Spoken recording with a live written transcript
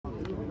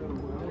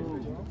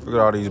Look at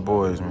all these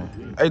boys,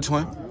 man. Hey,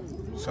 twin.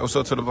 So what's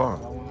up to the vlog?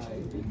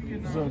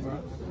 What's up, bro?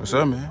 What's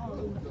up, man?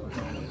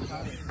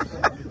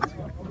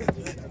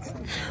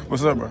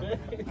 What's up, bro?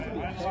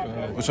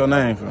 What's your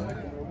name, bro?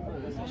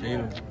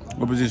 Jada.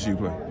 What position you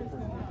play?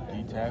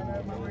 You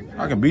tackle?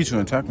 I can beat you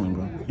in tackling,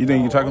 bro. You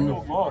think you can tackle me?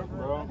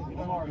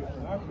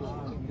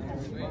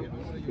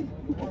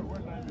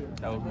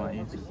 That was my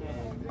answer.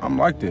 I'm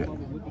like that.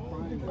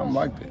 I'm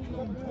like that.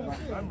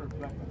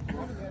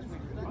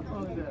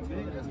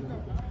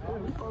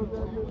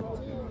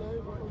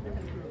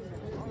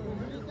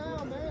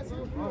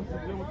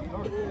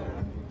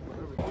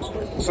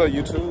 What's up,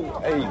 YouTube?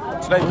 Hey,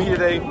 today media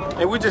day,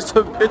 and we just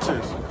took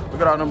pictures.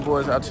 Look at all them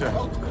boys out here.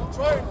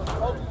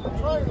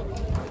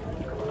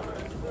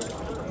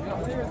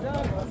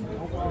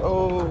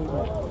 Oh.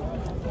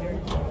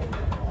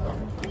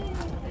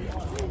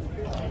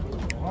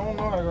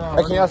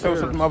 Hey, can y'all say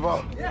what's up to my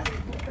vlog?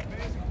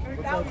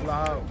 What's up,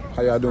 Vlogg?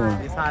 How y'all doing?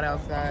 It's hot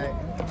outside.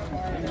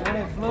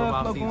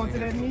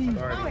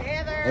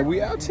 And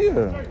we out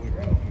here.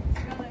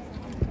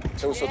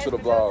 Say what's up to the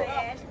vlog.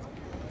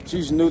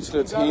 She's new to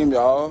the team,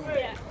 y'all.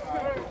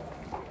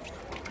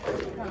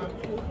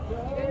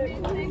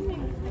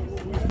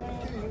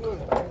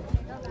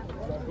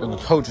 The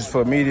coaches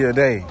for media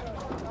day. You know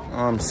what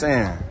I'm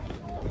saying?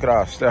 Look at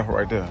our staff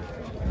right there.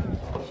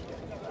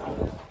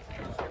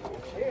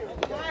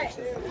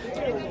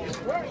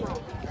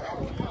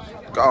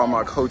 Look at all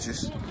my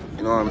coaches.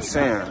 You know what I'm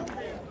saying?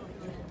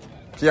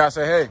 Can y'all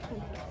say hey?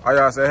 How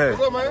y'all say hey?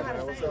 What's up, man?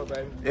 What's up,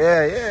 baby?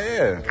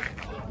 Yeah.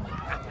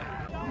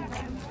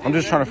 I'm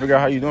just trying to figure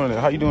out how you doing it.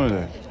 How you doing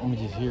today? I'm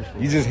just here for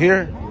You just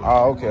here?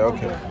 Oh, okay.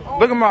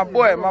 Look at my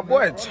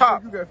boy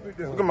Chop.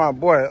 Look at my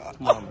boy.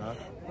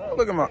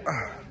 Look at my.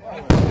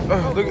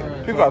 Look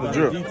at people about the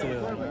drip.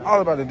 All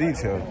about the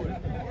detail.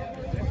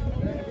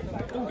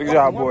 Look at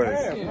y'all boys.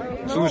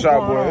 Two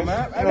shot boys.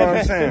 You know what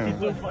I'm saying?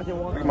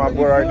 Look at my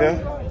boy right there.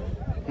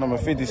 Number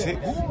 56.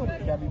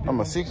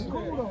 Number 60.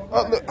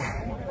 Oh, look.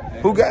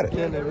 Who got it?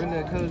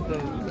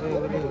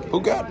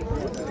 Who got it?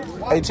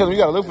 Hey, tell him you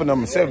gotta look for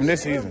number 7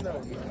 this season.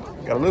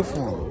 You gotta look for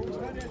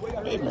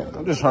him. Hey, man,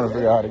 I'm just trying to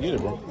figure out how to get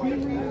it, bro.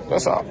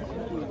 That's all.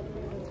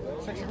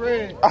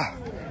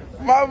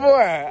 My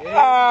boy.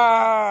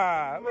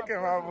 Look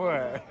at my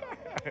boy.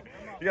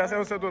 You gotta say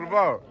what's up to the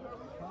ball.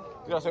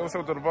 You gotta say what's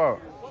up to the ball.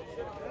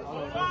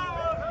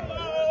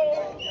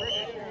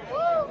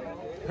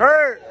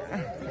 Hurt.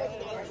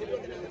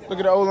 Look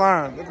at the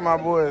O-line. Look at my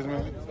boys,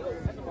 man.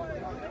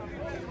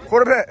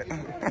 Quarterback.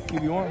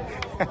 Keep you on.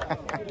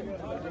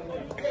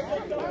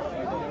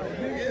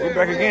 We're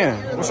back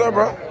again. What's up,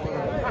 bro?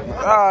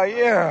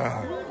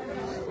 Yeah.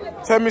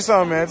 Tell me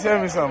something, man. Tell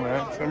me something.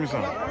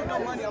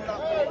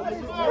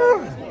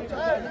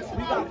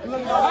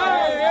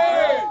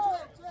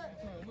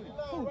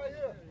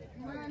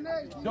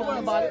 Don't worry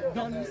about it.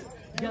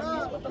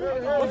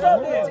 What's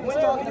up, man? When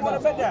y'all about to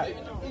bet that?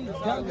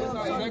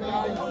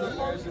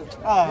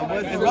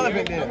 It's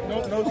irrelevant then.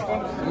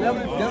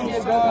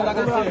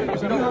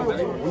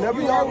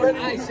 Whenever y'all ready.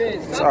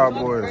 It's our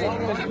boys,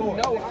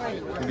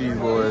 man. These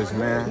boys,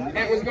 man.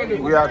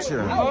 We out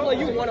here.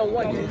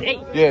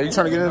 Yeah, you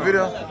trying to get in the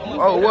video?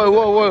 Oh,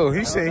 whoa.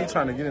 He said he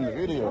trying to get in the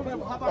video.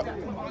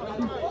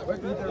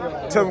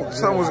 Tell me,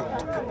 something was...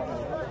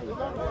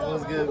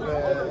 What's good,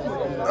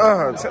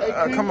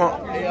 man? Come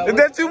on. Is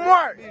that too,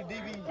 Mark?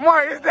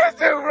 Mark, is that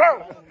too,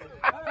 bro?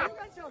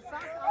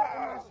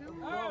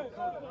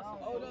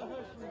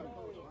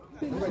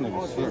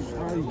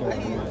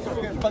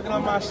 Fucking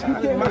on my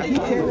shot.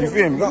 You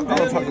feel me? Don't talk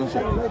to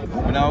shit.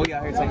 But now we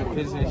out here taking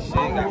pictures and shit.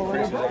 Got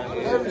friends out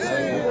here.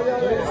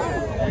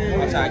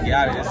 I'm trying to get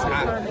out of this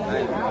hot.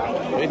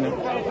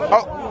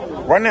 Oh,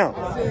 right now.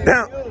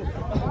 Down.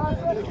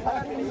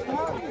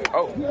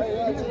 Oh.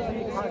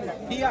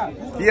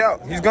 He out.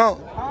 He's gone.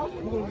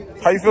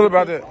 How you feel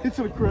about that? He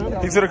to the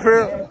crib. He to the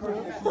crib?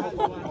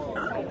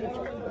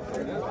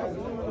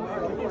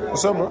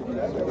 What's up, bro?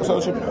 What's up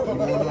with you?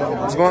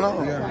 What's going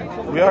on?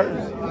 We out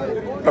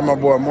here. Got my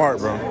boy Mark,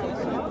 bro.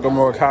 Got my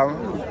boy Colin.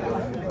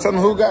 Tell him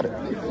who got it.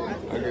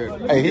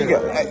 Hey, he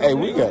got it. Hey,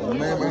 we got it. The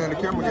man behind the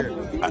camera got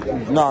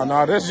it.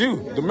 No, that's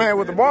you. The man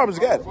with the barbers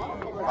got it.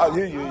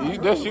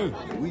 That's you.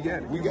 We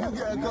got it.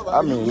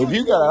 I mean, if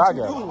you got it, I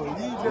got it.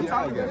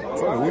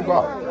 We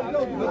bought it.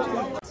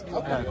 I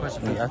got a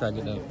question for you after I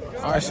get done.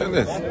 All right, say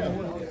this.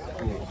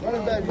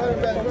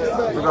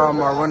 Look at all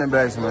my running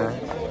backs, man.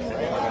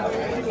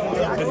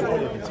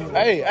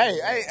 Hey.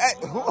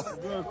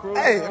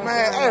 Hey,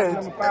 man, hey.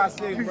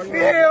 You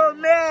feel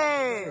me?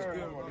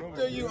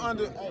 Till you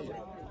under... Hey.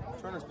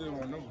 Trying to steal my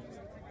number.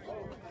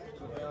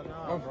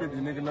 I'm 50,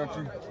 nigga, not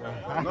you.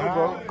 No,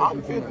 bro.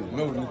 I'm 50.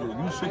 No, nigga,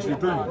 you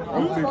 63.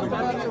 I'm 50.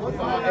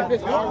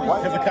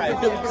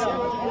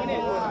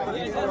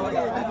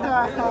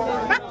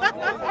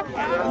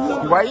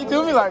 Why you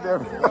do me like that?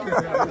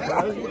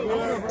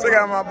 Check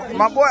out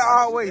my boy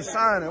always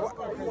shining.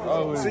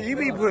 See, you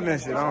be putting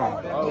that shit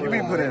on. You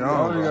be putting it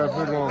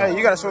on. Hey,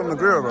 you gotta show them the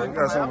grill, bro. You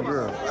gotta show them the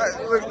grill. Hey,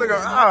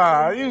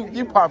 look,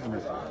 you popping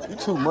it. You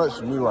too much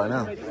for me right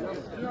now.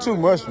 You too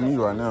much for me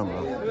right now,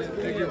 bro.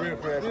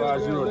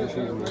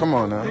 Come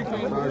on now.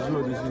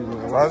 5-0 this season.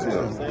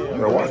 5-0.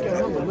 Bro, watch.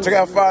 Check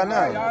out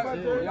 5-9.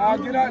 Y'all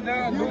get out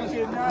there,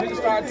 niggas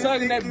start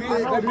tugging that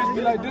bitch. That bitch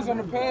be like this on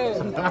the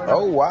pad.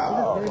 Oh,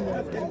 wow.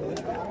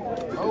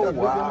 Oh,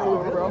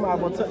 wow. I'm not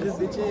gonna tuck this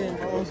bitch in.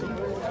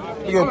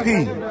 He gonna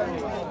pee.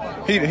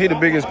 He the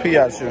biggest pee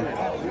out here.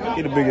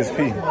 He the biggest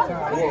pee.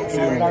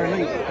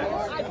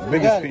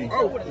 Biggest pee.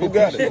 Who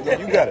got it?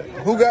 You got it.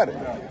 Who got it?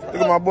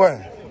 Look at my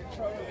boy.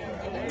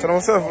 Tell him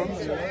what's up, huh?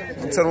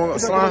 Tell him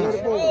what's slime.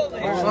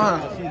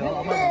 Slime.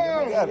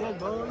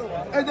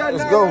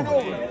 Let's go.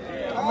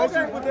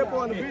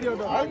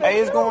 Hey,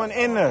 it's going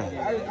in there.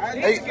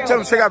 Hey, tell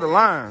him check out the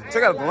line.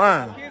 Check out the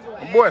line.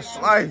 My boy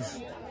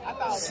sliced.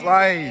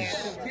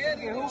 Sliced.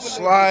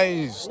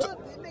 Sliced.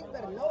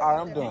 All right,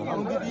 I'm done.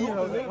 All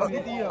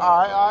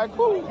right,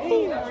 cool.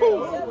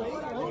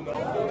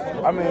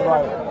 I mean,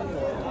 like,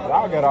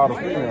 y'all got all the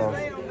females.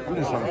 I'm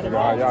just trying to figure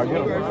out how y'all get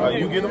them.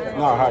 You get them?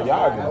 No, how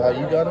y'all get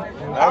them. You got them?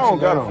 I don't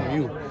got them. From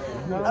you.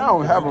 I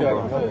don't have them, bro.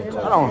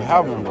 I don't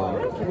have them, bro.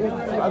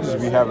 I just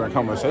be having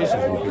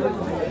conversations with people.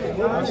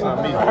 That's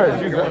not me. I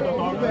heard you got it.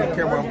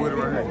 Camera with it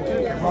right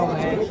here.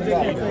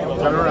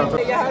 Turn around.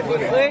 He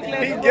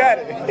got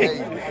it.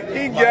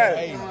 He got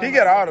it. He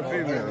got all the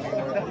females.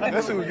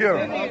 That's who we get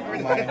him.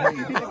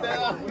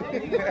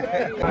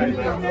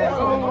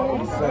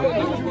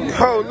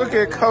 Coach, look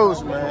at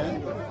Coach,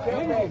 man.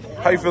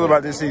 How you feel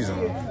about this season?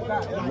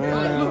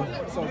 Man,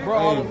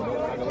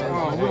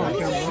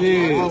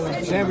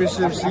 shit,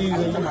 championship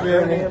season, you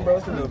feel me?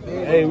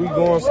 Hey, we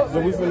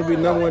finna be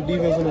 #1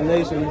 defense in the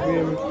nation, you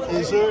feel me?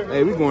 Yes, sir.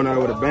 Hey, we going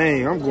out with a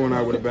bang. I'm going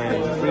out with a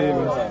bang, you feel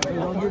me?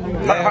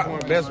 Last one,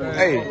 best one.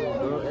 Hey.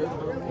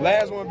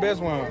 Last one,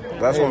 best one.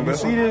 Last one,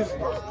 best one. See this?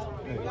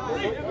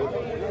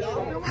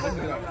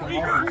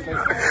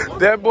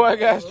 That boy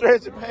got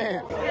stretchy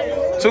pants.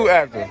 Too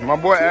active. My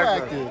boy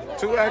active.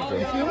 Too active.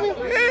 You feel me?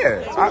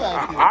 Yeah.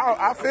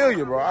 I feel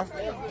you, bro.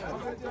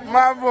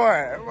 My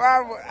boy.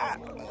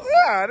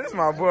 This is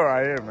my boy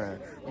right here, man.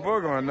 My boy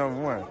going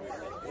 #1.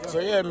 So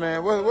yeah,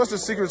 man. What's the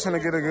secret to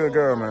get a good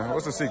girl, man?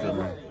 What's the secret,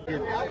 man?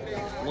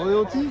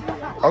 Loyalty.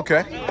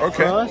 Okay.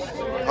 Trust.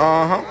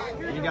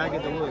 You gotta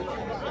get the look.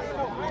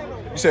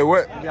 You said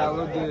what? You gotta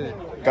look good.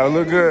 Gotta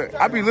look good.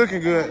 I be looking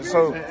good,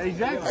 so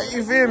exactly.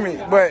 You feel me?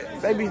 But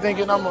they be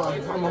thinking I'm a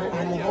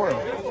whore.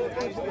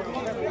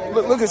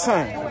 Look at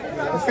son.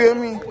 You feel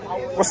me?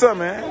 What's up,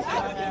 man?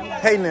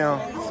 Hey now.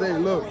 Say,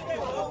 look.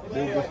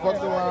 They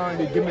fucked around.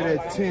 They give me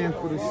that 10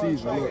 for the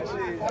season. Look.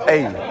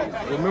 Hey.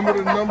 Remember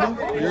the number?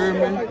 You hear me?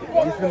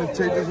 We finna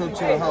take this up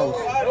to the house.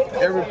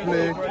 Every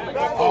play,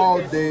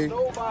 all day,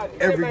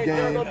 every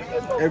game,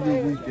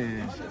 every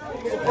weekend.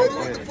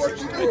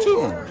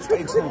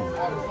 Stay tuned.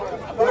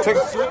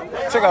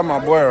 Check out my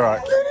boy,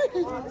 Rock.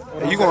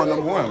 Hey, you going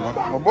 #1, man.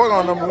 My boy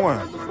going #1.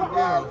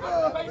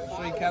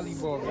 Straight Cali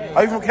boy, man.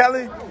 Are you from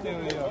Cali? Hell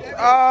yeah.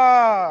 I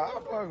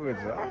fuck with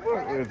you.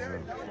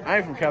 I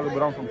ain't from Cali,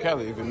 but I'm from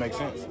Cali, if it makes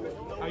sense.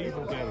 How you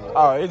from Cali?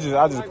 Oh,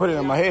 I just put it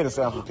in my head to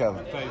say I'm from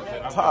Cali.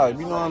 Type,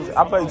 you know what I'm saying?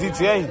 I play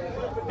GTA.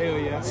 Hell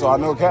yeah. So I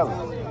know Cali.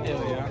 Hell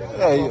yeah.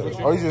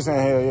 Yeah. Oh, you just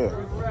saying hell yeah.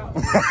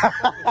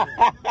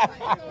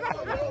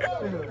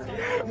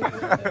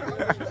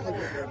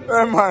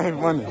 That might be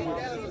funny.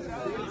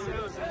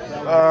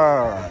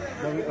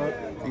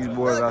 These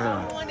boys out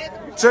here.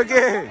 Check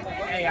it.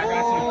 Hey, I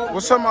got you.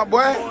 What's up, my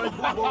boy?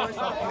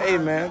 Hey,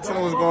 man. Tell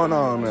me what's going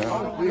on,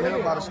 man. We here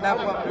about to snap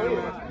up there,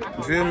 man.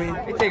 You feel me?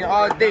 They taking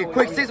all day.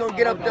 Quick 6 gonna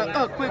get up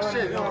there. Quick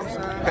shit. You know what I'm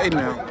saying? Hey,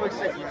 now. Quick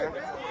 6, man.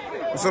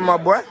 What's up, my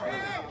boy?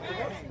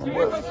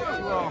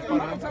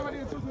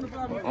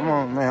 I'm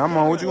on, man. I'm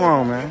on. What you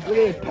on, man?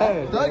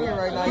 Dougie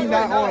right now. He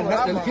not on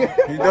nothing.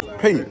 He does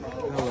pee.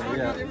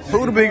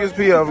 Who the biggest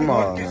pee of them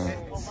all, man?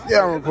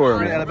 Yeah, I'm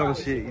recording. Alabama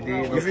shit, you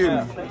did. You feel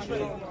me?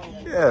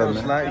 Yeah,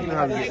 man. You know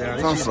how to get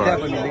down. I'm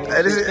sorry.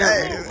 Hey, this is,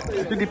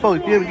 hey. 54,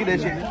 you feel me? Get that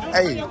shit.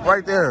 Hey,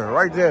 right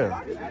there.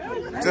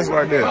 Just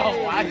right there.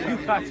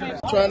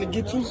 Trying to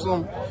get you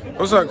some.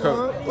 What's up,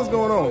 Coach? What's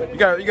going on? You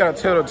gotta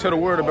tell the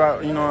word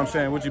about, you know what I'm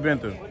saying, what you been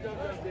through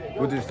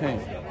with this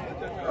team.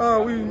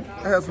 We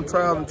had some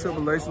trials and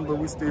tribulations, but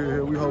we still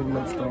here. We holding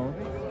up strong.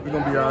 We're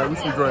gonna be all right. We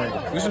some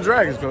dragons. We some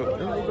dragons, Coach.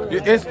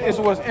 It's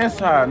what's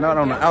inside, not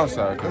on the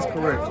outside, Coach. That's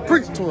correct.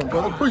 Preach to him,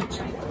 brother.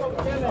 Preach.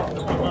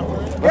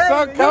 What's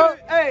up, Coach?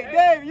 Hey,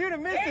 Dave, you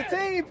done missed the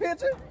team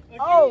picture?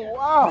 Oh,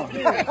 wow.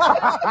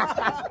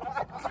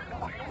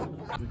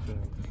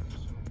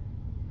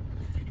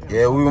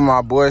 Yeah, we with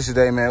my boys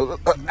today, man.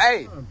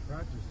 Hey.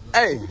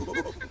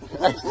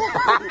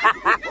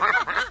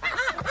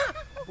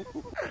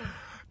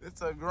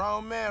 It's a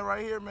grown man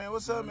right here, man.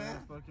 What's up, man?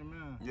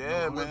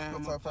 Yeah, man.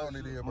 What type of phone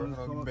it is, bro?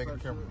 You making the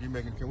camera. You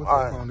making the camera. What All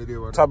type right. of phone it is,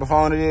 bro? What type of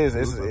phone it is?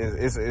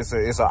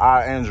 It's an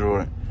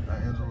Android.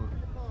 Android.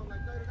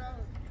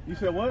 You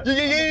said what?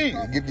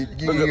 Yeah. Give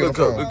Look,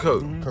 Coach.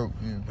 Coke,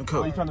 yeah.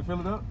 Oh, you trying to fill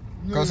it up?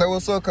 Coach, say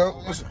what's up,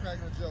 Coach.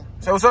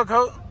 Say what's up,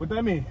 Coach. What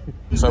that mean?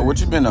 So what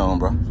you been on,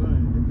 bro?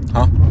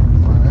 Huh?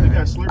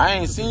 I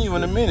ain't seen you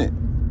in a minute.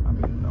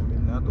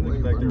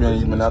 You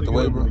been out the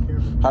way, bro.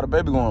 How the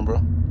baby going, bro?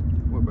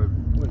 What baby?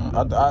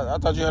 I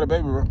thought you had a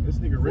baby, bro. This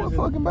nigga risen.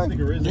 What fucking baby?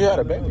 You had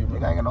a baby, bro.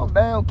 Nigga ain't got no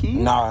damn kid.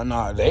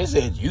 Nah. They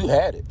said you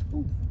had it.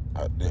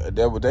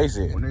 That's what they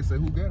said. When they say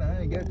who got it, I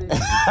ain't got that.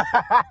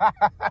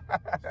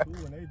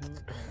 When they do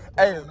it.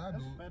 Hey.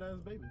 Fat ass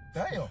baby.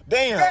 Damn.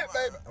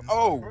 Baby.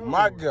 Oh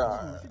my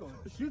God.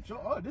 Shoot your.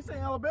 Oh, this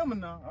ain't Alabama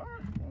now. All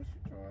right.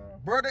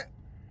 Brother.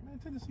 Man,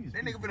 Tennessee.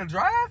 That nigga finna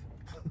drive?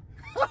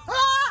 Oh,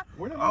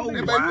 that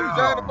baby finna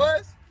drive the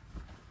bus?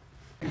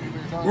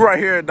 We're right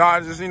here at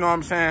Dodgers, you know what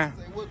I'm saying?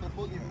 What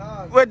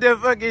the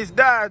fuck is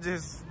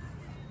Dodgers?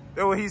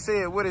 That's what he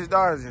said, what is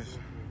Dodgers?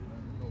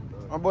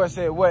 My boy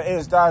said, what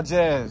is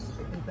Dodgers?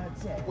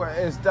 What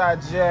is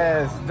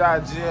Dodgers?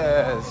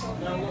 Dodgers.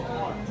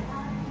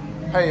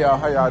 Hey y'all,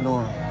 how y'all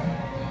doing?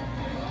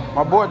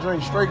 My boy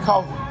drinks straight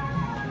coffee.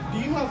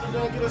 You might as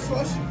well get a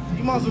slushy.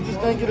 You might as well just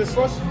get a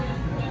slushy.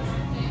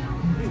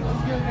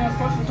 Let's get a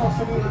slushy for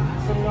 $70.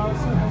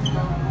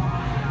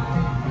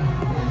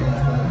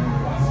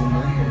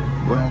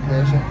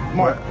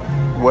 What?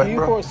 What, you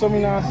bro? for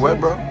 79 cents? What,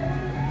 bro?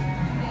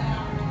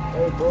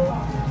 Hey, bro.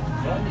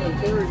 I'm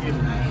interrogating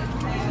you.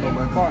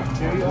 Mark,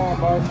 can you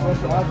buy a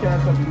special? I'll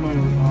cash up your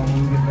money when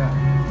we get back.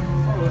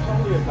 Oh, it's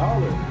only $1.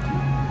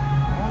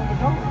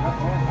 I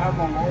have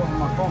my wallet on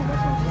my phone.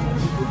 That's what I'm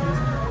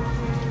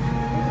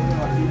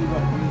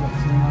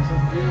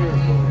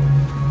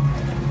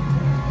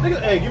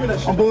saying. Hey, give me that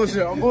shit. I'm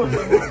bullshit.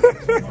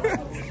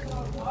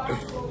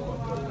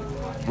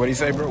 What'd he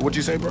say, bro? What'd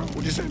you say, bro?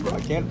 What'd you say, bro? I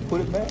can't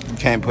put it back. You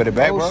can't put it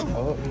back,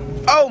 bro?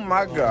 Oh,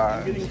 my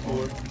God.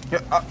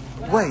 Yeah,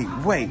 wait.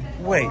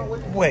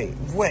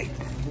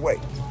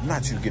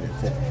 Not you getting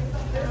full.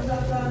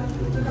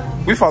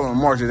 We following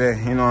Mark today,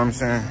 you know what I'm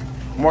saying?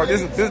 Mark,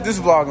 this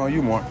vlog on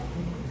you, Mark.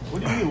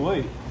 What do you mean,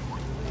 wait?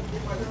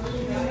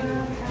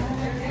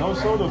 No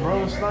soda,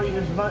 bro. It's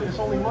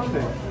only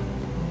Monday.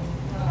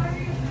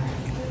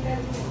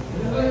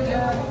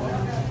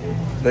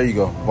 There you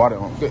go. Bought it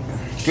on.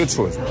 Good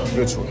choice, bro.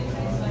 Good choice.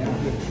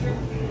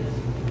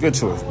 Good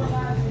choice, bro.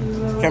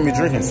 Can't be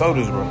drinking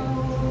sodas, bro.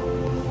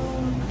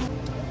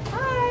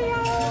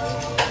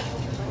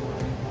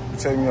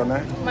 Tell me your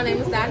name. My name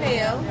is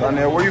Donnell.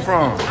 Donnell, where you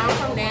from? I'm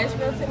from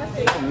Nashville,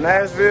 Tennessee. From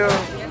Nashville?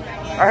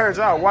 Yes, I heard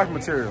y'all wife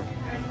material.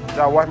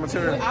 Y'all wife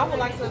material? I would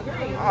like to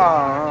agree.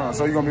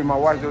 So you gonna be my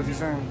wife, that's what you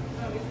saying?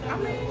 I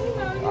mean, you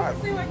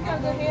seem like you got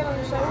a good head on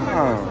your shoulder.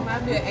 There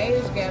might be an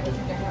age gap, but you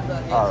can handle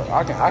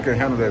that. I can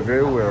handle that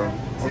very well.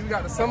 See, we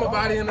got the summer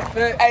body in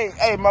effect.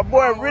 Hey, my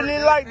boy really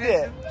like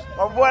that.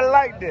 My boy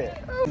like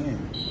that.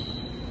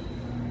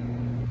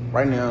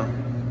 Right now,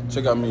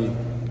 check out me,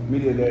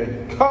 Media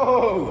Day.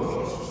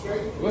 Coach!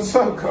 What's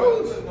up,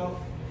 Coach?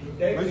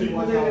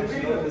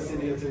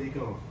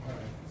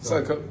 What's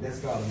up, Coach? That's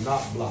called a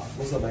knock block.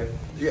 What's up, baby?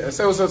 Yeah,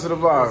 say what's up to the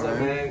vlog, What's up,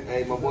 man?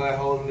 Hey, my boy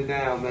holding it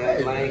down, man.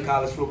 Hey, Lane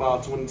College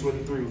Football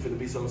 2023. We're finna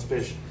be something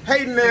special.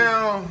 Hey,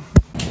 now.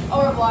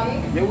 Oh, we're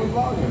vlogging? Yeah, we're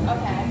vlogging.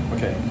 Okay.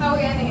 Okay. How are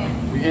we ending it?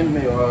 We ending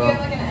it. Do you have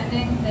like an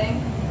ending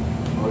thing?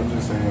 We're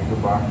just saying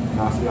goodbye.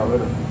 Now, see y'all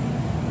later.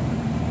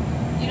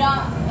 You don't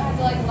have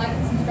to like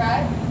and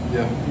subscribe?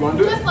 Yeah. You want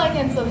to do it? Just like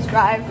and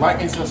subscribe. Like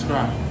and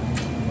subscribe.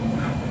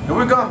 Here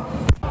we go.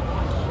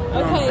 You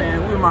know what I'm saying?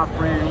 We're my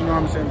friend, you know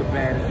what I'm saying? The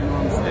baddest, you know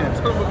what I'm saying?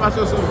 Tell them about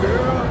yourself,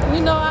 girl.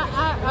 You know,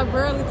 I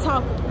barely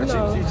talk. You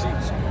know.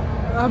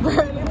 I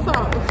barely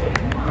talk.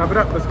 Cover it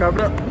up, let's cover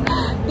it up.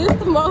 This is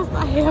the most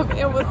I have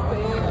ever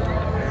said.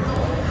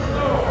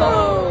 So,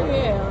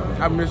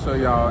 yeah. I miss her,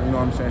 y'all, you know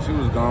what I'm saying? She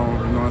was gone,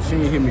 you know, she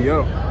didn't hit me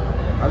up.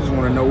 I just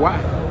want to know why.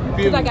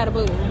 Because I got a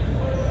boo.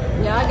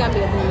 Yeah, I got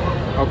me a boo.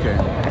 Okay.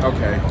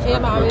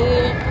 And my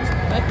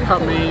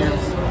man.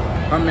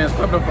 Her man's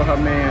clap up for her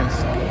man's.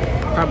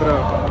 Clap it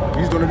up.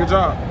 He's doing a good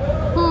job.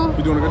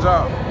 He's doing a good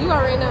job. You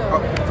already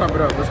know. Clap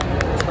it up. Let's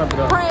clap it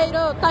up. Prayed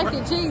up. Thank you,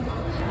 Jesus.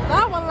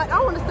 I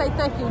want to say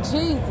thank you,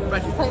 Jesus,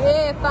 for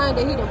everything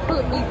that he done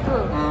put me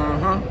through.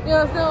 You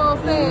understand what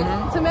I'm saying?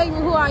 To make me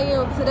who I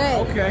am today.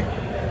 Okay.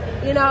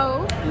 You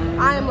know,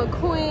 I am a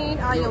queen.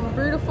 I am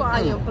beautiful.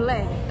 I am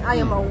black. I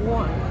am a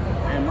woman.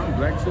 Damn, I'm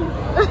black too.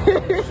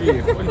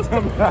 Shit, what you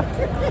talking about?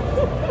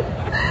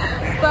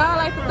 So I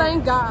like to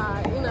thank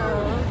God, you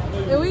know,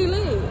 and we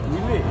lit.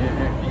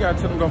 You gotta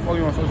tell them to go follow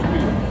you on social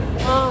media.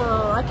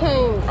 I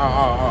can't.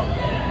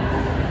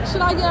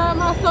 Should I get out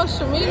my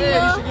social media?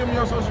 Yeah, you should give me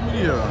your social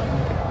media.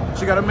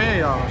 She got a man,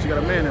 y'all. She got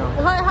a man now.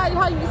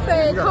 How you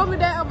say? Comment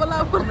down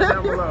below. Comment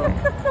down below. You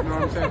know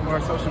what I'm saying? For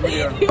our social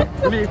media.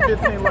 We need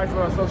 15 likes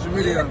for our social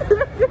media.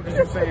 What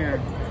you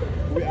saying?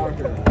 We out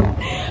here.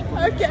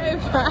 Okay,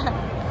 bye.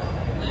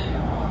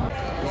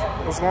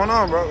 What's going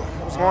on, bro?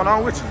 What's going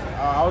on with you?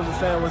 I was just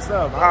saying, what's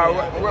up?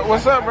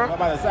 What's up, bro? I'm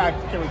about to say, I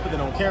can't really put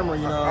it on camera,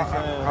 you know what I'm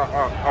saying?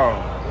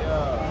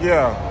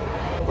 Yeah.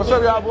 What's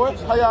up, y'all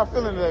boys? How y'all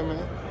feeling today,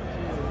 man?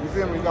 You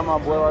feel me? You got my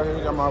boy right here.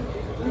 You got my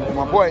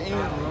boy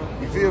Ian.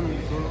 You feel me?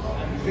 You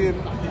feel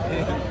me?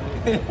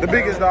 The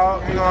biggest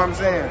dog, you know what I'm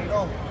saying?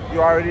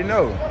 You already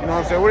know. You know what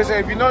I'm saying? What they say,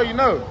 if you know, you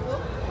know.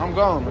 I'm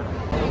gone,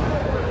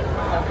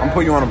 man. I'm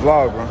putting you on a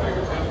vlog, bro.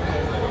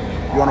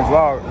 You on a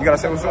vlog. You gotta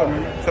say what's up,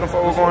 man. Tell them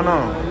folks what's going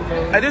on.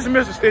 Hey, this is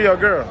Mr. Still Your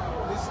Girl.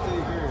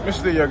 Mr.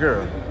 Still Your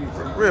Girl.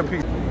 Real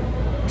people.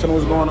 Tell them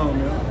what's going on,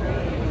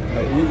 man.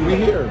 Hey, we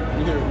here.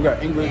 We here. We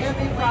got English. We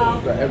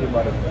got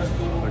everybody.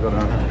 I go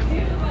down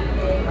here.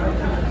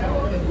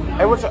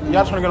 Hey, what's up? Y'all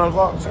trying to get on the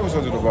vlog? Say what's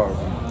up to the vlog.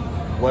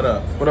 What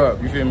up? What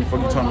up? You feel me?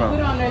 Fuck you talking about? Put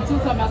on there too,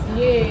 talking about some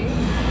eggs.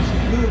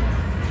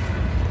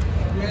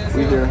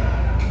 We here.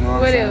 You know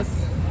what What I'm else?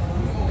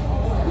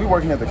 saying? We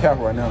working at the Cap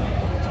right now.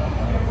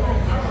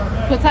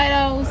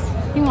 Potatoes.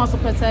 He wants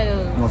some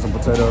potatoes. You want some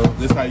potatoes?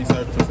 This how you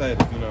serve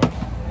potatoes, you know.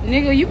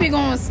 Nigga, you be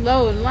going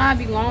slow. The line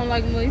be long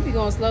like you be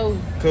going slow.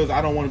 Cause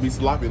I don't want to be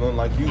sloppy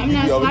like you. I'm you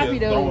not be over sloppy here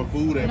though. throwing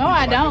food at No, people I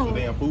like don't. It's a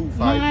damn food No,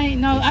 fight. I ain't.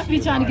 No, I be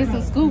trying to get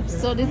some scoops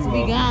so this will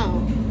be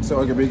gone.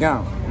 So it can be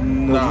gone.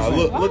 Nah,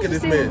 look Why at would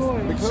this you mess. still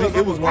recording? See,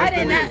 it was worse I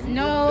than did this. not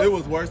know. It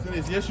was worse than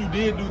this. Yes, you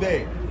did do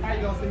that.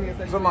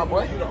 So my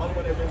boy? You the only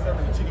one that been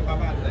serving the chicken pop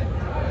out today.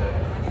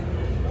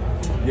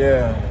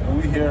 Yeah,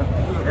 we here.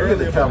 We're at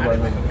the Cap right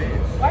now.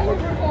 Why you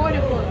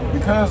recording for?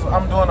 Because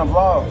I'm doing a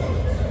vlog.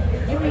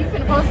 You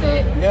finna post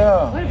it?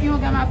 Yeah. What if you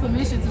don't got my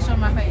permission to show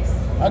my face?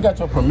 I got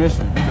your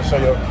permission to show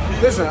you.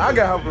 Listen, I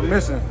got her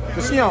permission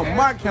because she on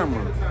my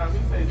camera.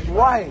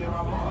 Right.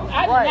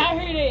 I did Right. not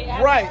hear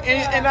that. Right.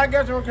 And I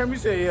got you on camera. You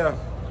said, yeah.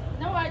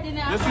 No, I did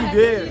not. Yes, I'm you gonna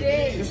did. have to see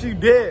that. Yes, you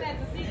did. I'm gonna have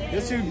to see that.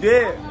 Yes, you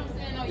did. I don't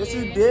understand, no, Yes,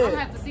 you yeah. did. I'm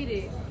gonna have to see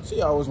that.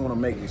 She always want to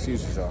make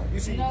excuses, y'all. You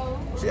see? No.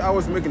 She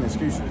always making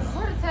excuses.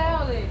 Where the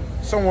towel is?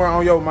 Somewhere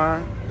on your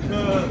mind.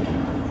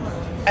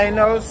 Ain't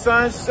no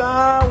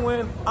sunshine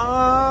when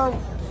I'm.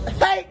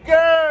 Hey,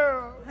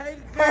 girl. Hey,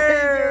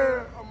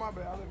 girl. Oh, my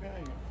bad. I live here.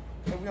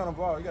 Hey, we on a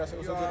vlog. You gotta say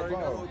what's up to the already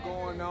know vlog. what's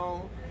going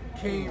on.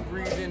 King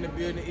Breeze in the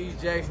building.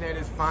 East Jackson at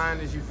his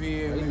finest, you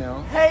feel me? You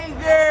know. Hey,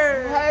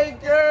 girl. Hey,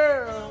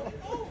 girl.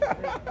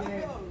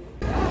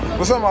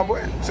 What's up, my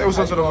boy? Say what's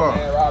up to the vlog.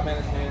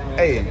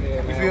 Hey, you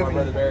feel me?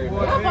 I'm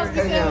supposed to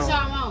be saying what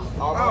y'all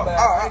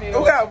want.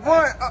 Who got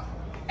Vaughn?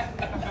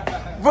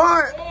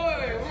 Vaughn.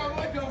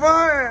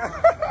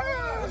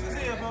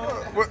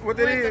 What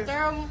that Wait, the is?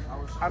 third one?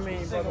 I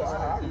mean, brother,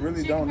 I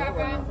really don't know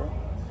right now, bro.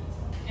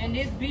 And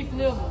this beef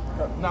liver.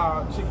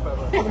 Nah, chicken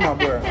pepper. Look at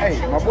my boy.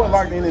 Hey, my boy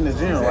locked in the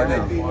gym right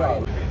now.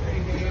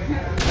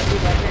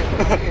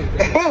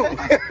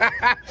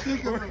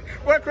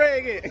 Where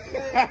Craig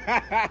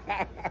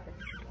at?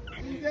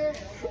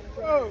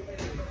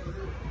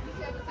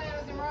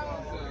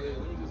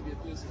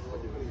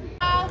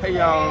 Hey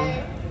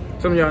y'all,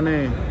 tell me y'all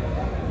name.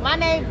 My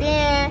name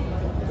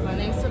Dan. My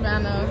name's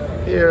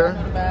Savannah. Here.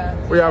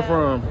 Where y'all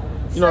from?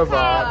 You know it's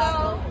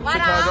Chicago. What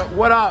Chicago. up?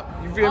 What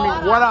up? You feel me?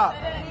 What up?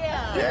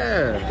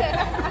 Yeah.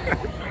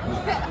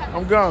 Yeah.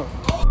 I'm gone.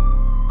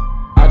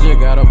 I just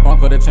got a phone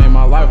call to change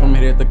my life. I'm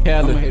headed to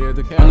Cali. I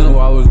knew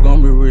I was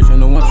gonna be rich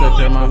and the one to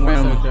care my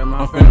family.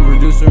 I'm finna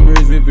produce a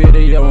music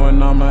video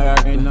and I'm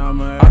acting.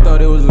 I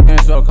thought it was a game,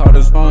 so I called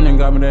his phone and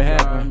got me to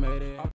happen.